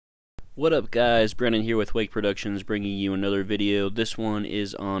What up guys, Brennan here with Wake Productions bringing you another video. This one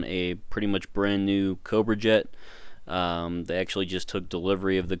is on a pretty much brand new Cobra Jet. They actually just took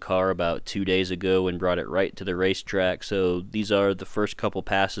delivery of the car about 2 days ago and brought it right to the racetrack. So these are the first couple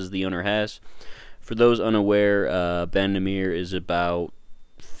passes the owner has. For those unaware, Bandimere is about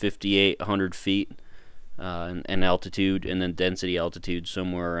 5,800 feet in altitude, and then density altitude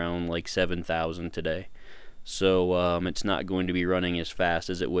somewhere around like 7,000 today. So it's not going to be running as fast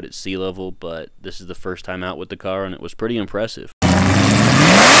as it would at sea level, but this is the first time out with the car and it was pretty impressive.